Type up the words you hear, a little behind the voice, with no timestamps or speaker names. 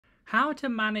How to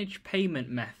manage payment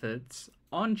methods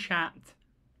on Chat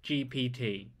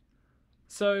GPT.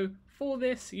 So for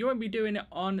this, you won't be doing it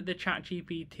on the Chat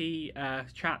GPT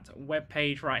chat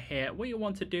webpage right here. What you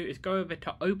want to do is go over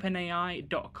to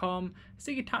openai.com.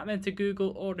 So you can type that into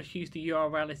Google or just use the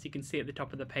URL as you can see at the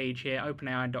top of the page here,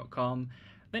 openai.com.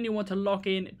 Then you want to log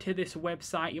in to this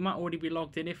website. You might already be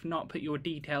logged in. If not, put your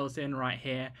details in right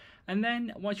here. And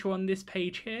then once you're on this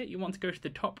page here, you want to go to the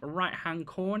top right hand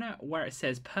corner where it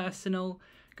says personal.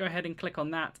 Go ahead and click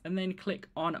on that and then click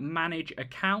on manage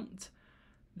account.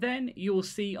 Then you'll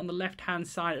see on the left hand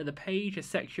side of the page a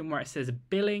section where it says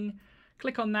billing.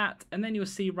 Click on that and then you'll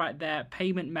see right there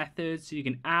payment methods. So you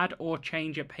can add or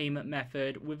change a payment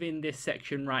method within this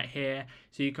section right here.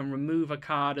 So you can remove a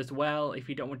card as well if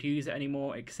you don't want to use it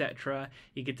anymore, etc.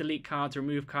 You can delete cards,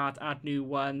 remove cards, add new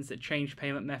ones, change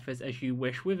payment methods as you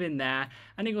wish within there.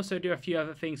 And you can also do a few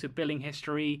other things with billing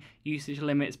history, usage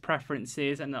limits,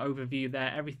 preferences, and the overview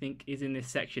there. Everything is in this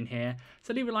section here.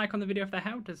 So leave a like on the video if that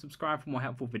helped and subscribe for more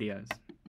helpful videos.